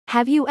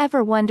Have you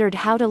ever wondered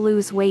how to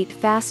lose weight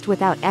fast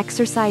without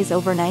exercise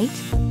overnight?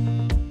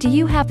 Do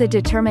you have the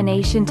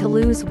determination to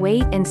lose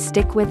weight and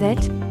stick with it?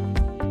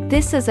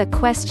 This is a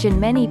question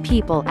many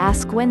people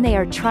ask when they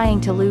are trying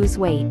to lose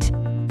weight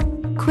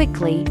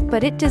quickly,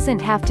 but it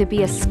doesn't have to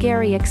be a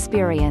scary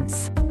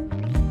experience.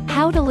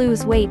 How to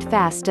lose weight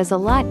fast is a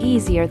lot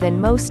easier than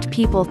most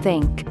people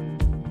think.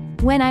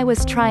 When I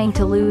was trying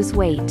to lose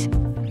weight,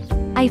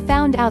 I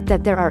found out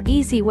that there are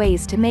easy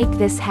ways to make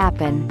this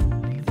happen.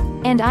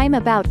 And I'm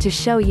about to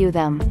show you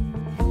them.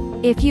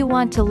 If you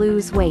want to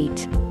lose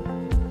weight,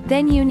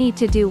 then you need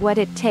to do what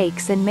it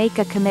takes and make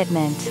a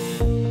commitment.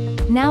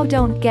 Now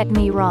don't get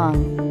me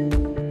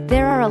wrong.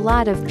 There are a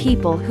lot of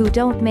people who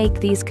don't make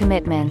these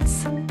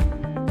commitments.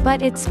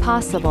 But it's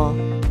possible.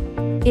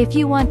 If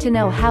you want to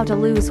know how to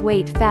lose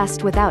weight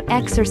fast without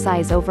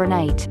exercise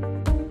overnight,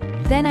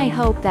 then I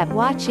hope that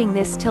watching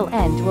this till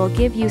end will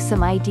give you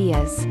some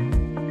ideas.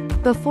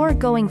 Before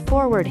going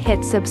forward,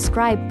 hit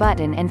subscribe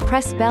button and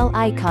press bell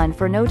icon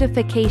for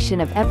notification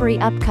of every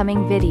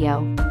upcoming video.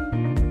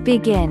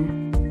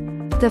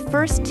 Begin. The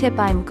first tip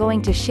I'm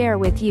going to share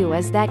with you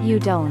is that you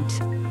don't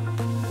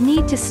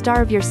need to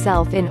starve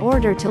yourself in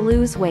order to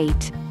lose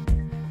weight.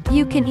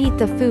 You can eat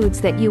the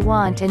foods that you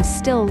want and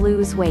still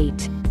lose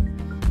weight.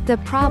 The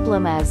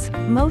problem is,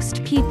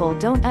 most people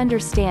don't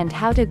understand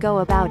how to go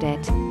about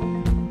it.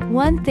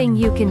 One thing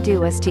you can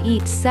do is to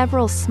eat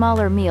several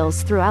smaller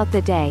meals throughout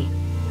the day,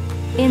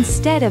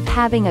 instead of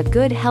having a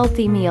good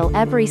healthy meal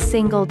every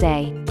single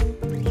day.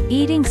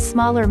 Eating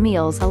smaller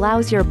meals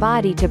allows your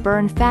body to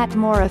burn fat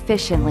more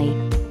efficiently.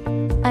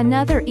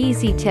 Another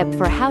easy tip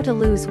for how to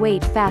lose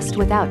weight fast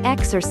without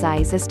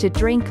exercise is to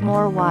drink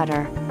more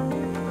water.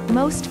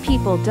 Most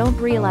people don't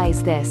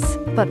realize this,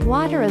 but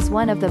water is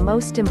one of the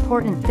most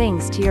important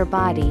things to your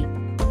body.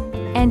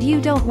 And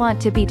you don't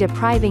want to be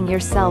depriving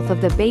yourself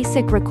of the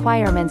basic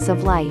requirements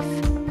of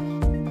life.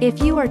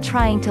 If you are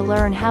trying to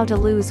learn how to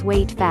lose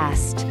weight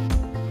fast,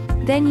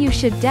 then you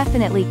should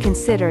definitely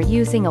consider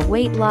using a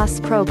weight loss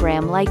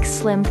program like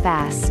Slim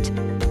Fast.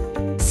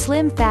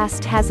 Slim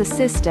Fast has a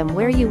system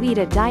where you eat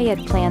a diet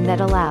plan that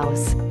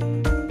allows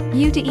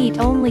you to eat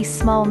only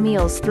small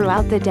meals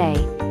throughout the day.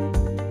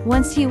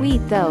 Once you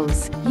eat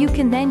those, you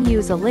can then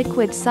use a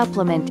liquid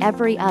supplement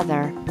every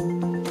other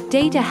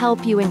day to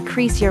help you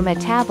increase your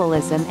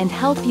metabolism and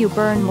help you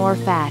burn more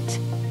fat.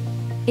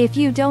 If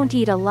you don't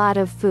eat a lot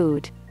of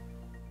food,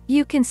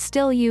 you can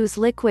still use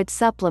liquid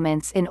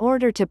supplements in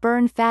order to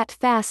burn fat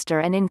faster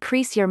and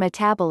increase your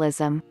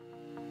metabolism.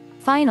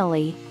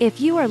 Finally,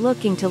 if you are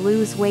looking to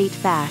lose weight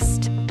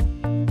fast,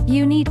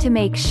 you need to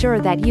make sure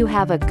that you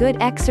have a good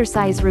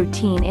exercise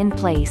routine in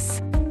place.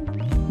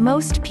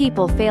 Most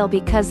people fail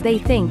because they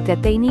think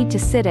that they need to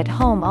sit at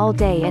home all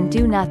day and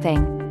do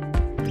nothing.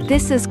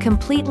 This is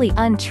completely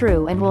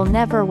untrue and will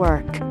never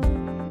work.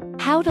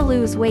 How to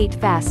lose weight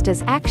fast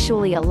is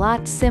actually a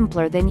lot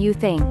simpler than you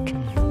think.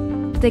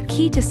 The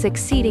key to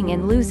succeeding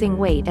in losing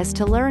weight is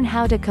to learn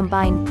how to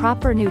combine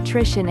proper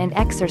nutrition and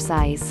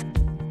exercise.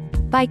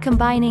 By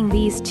combining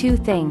these two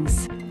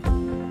things,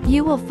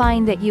 you will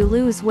find that you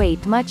lose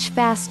weight much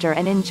faster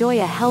and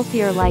enjoy a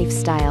healthier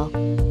lifestyle.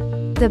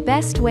 The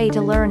best way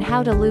to learn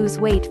how to lose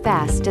weight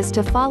fast is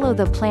to follow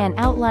the plan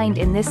outlined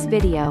in this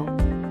video.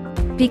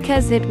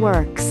 Because it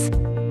works.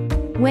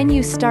 When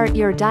you start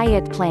your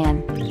diet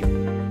plan,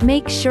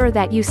 make sure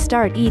that you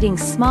start eating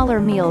smaller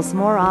meals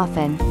more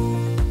often.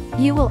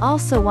 You will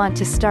also want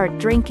to start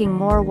drinking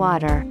more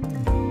water,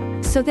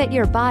 so that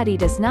your body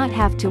does not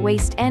have to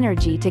waste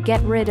energy to get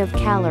rid of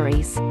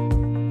calories.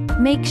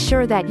 Make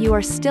sure that you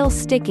are still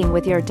sticking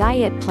with your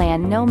diet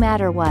plan no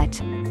matter what.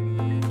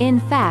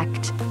 In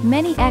fact,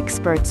 many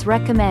experts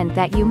recommend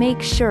that you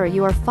make sure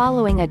you are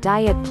following a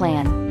diet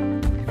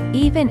plan,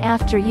 even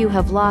after you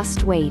have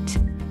lost weight.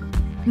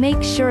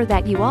 Make sure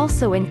that you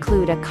also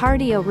include a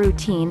cardio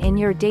routine in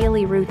your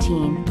daily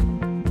routine.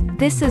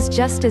 This is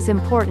just as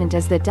important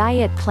as the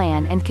diet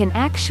plan and can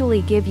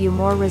actually give you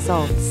more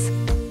results.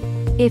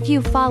 If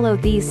you follow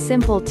these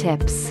simple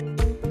tips,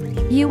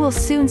 you will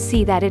soon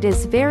see that it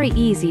is very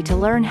easy to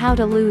learn how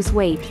to lose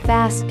weight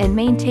fast and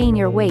maintain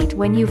your weight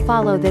when you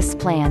follow this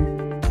plan.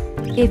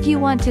 If you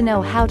want to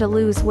know how to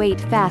lose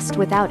weight fast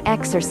without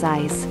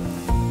exercise,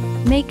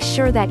 make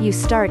sure that you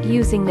start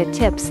using the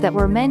tips that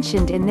were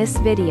mentioned in this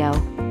video,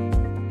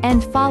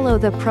 and follow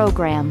the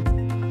program.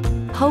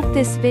 Hope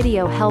this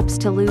video helps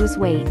to lose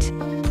weight.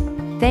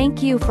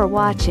 Thank you for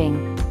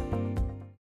watching.